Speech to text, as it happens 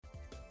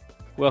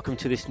Welcome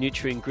to this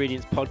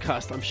Nutri-Ingredients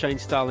podcast. I'm Shane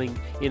Starling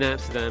in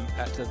Amsterdam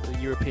at the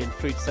European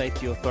Food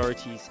Safety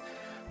Authority's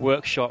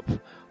workshop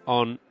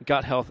on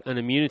gut health and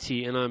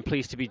immunity, and I'm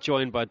pleased to be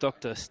joined by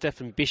Dr.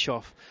 Stefan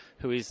Bischoff,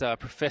 who is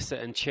Professor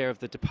and Chair of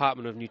the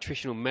Department of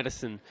Nutritional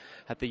Medicine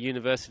at the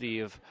University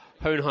of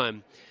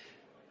Hohenheim.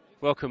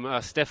 Welcome,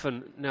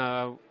 Stefan.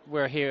 Now,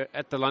 we're here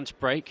at the lunch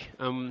break.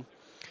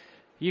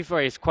 You've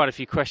raised quite a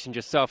few questions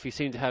yourself. You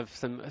seem to have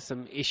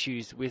some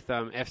issues with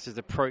EFSA's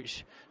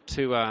approach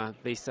to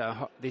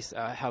this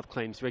health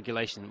claims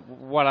regulation.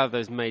 What are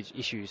those major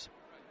issues?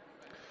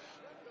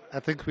 I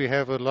think we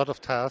have a lot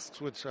of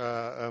tasks which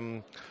are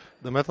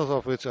the methods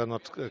of which are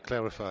not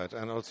clarified.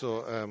 And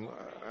also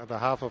at the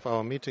half of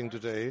our meeting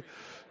today,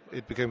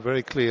 it became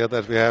very clear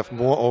that we have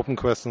more open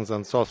questions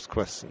than solved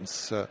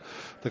questions.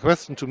 The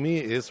question to me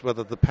is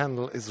whether the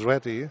panel is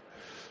ready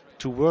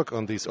to work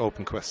on these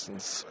open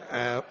questions,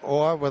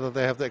 or whether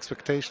they have the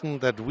expectation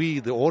that we,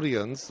 the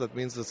audience, that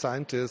means the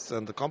scientists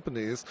and the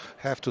companies,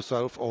 have to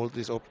solve all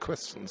these open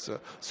questions.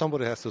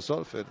 Somebody has to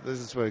solve it. This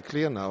is very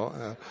clear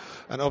now.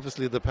 And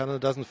obviously the panel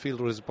doesn't feel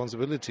the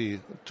responsibility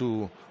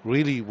to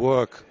really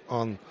work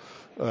on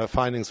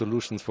finding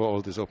solutions for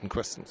all these open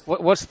questions.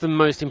 What's the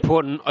most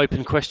important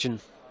open question?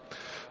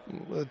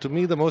 To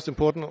me, the most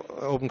important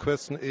open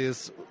question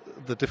is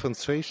the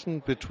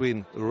differentiation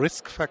between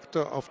risk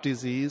factor of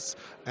disease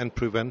and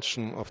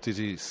prevention of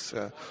disease.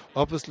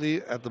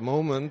 Obviously, at the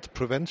moment,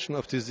 prevention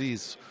of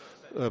disease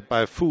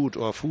by food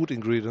or food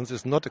ingredients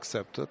is not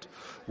accepted,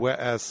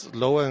 whereas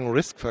lowering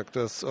risk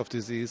factors of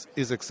disease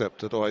is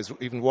accepted or is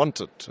even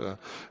wanted.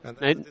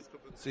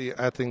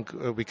 I think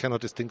we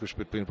cannot distinguish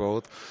between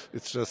both.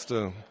 It's just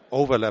an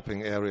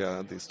overlapping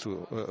area, these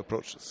two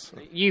approaches.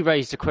 You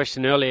raised a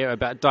question earlier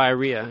about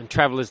diarrhea, and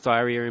travellers'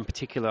 diarrhea in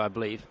particular, I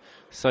believe.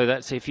 So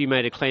that's if you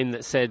made a claim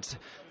that said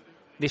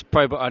this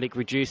probiotic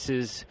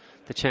reduces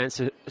the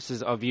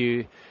chances of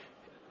you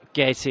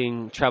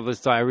getting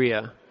travellers'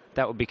 diarrhea,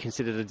 that would be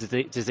considered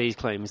a disease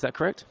claim. Is that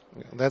correct?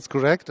 That's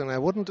correct, and I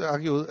wouldn't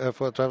argue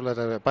for traveller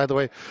diarrhea. By the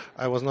way,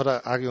 I was not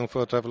arguing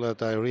for traveller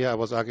diarrhea. I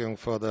was arguing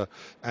for the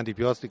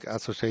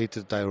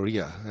antibiotic-associated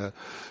diarrhea.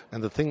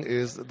 And the thing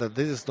is that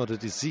this is not a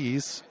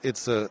disease.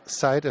 It's a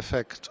side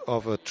effect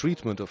of a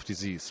treatment of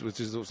disease,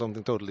 which is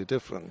something totally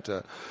different.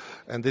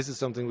 And this is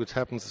something which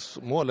happens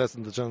more or less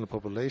in the general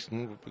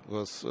population,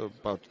 because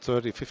about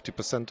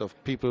 30-50% of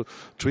people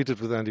treated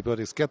with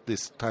antibiotics get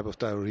this type of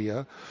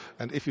diarrhea.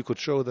 And if you could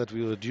show that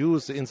we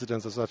reduce the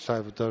incidence of such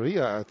type of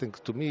diarrhea, I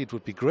think to me it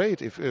would be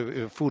great if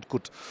food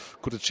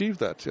could achieve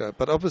that. Yeah.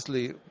 But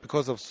obviously,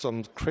 because of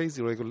some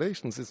crazy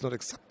regulations, it's not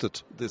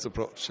accepted, this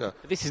approach. Yeah.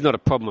 This is not a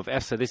problem of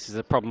EFSA, this is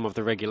a problem of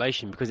the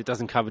regulation because it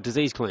doesn't cover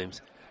disease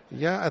claims.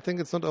 Yeah, I think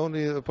it's not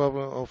only a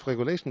problem of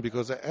regulation,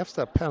 because the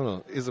EFSA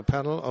panel is a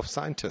panel of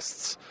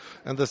scientists.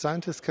 And the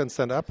scientists can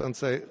stand up and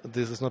say,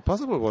 this is not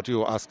possible what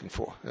you are asking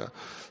for. Yeah.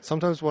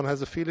 Sometimes one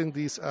has a feeling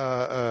these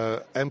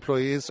are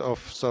employees of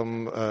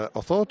some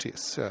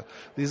authorities. Yeah.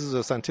 This is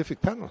a scientific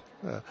panel.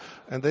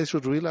 And they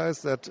should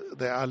realize that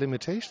there are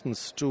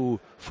limitations to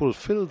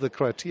fulfill the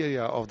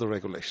criteria of the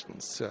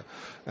regulations.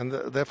 And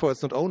therefore,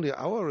 it's not only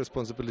our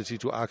responsibility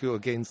to argue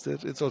against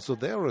it, it's also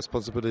their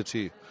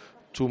responsibility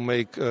to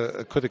make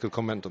a critical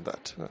comment on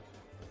that.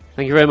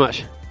 Thank you very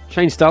much.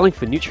 Shane Starling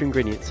for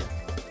Nutri-Ingredients.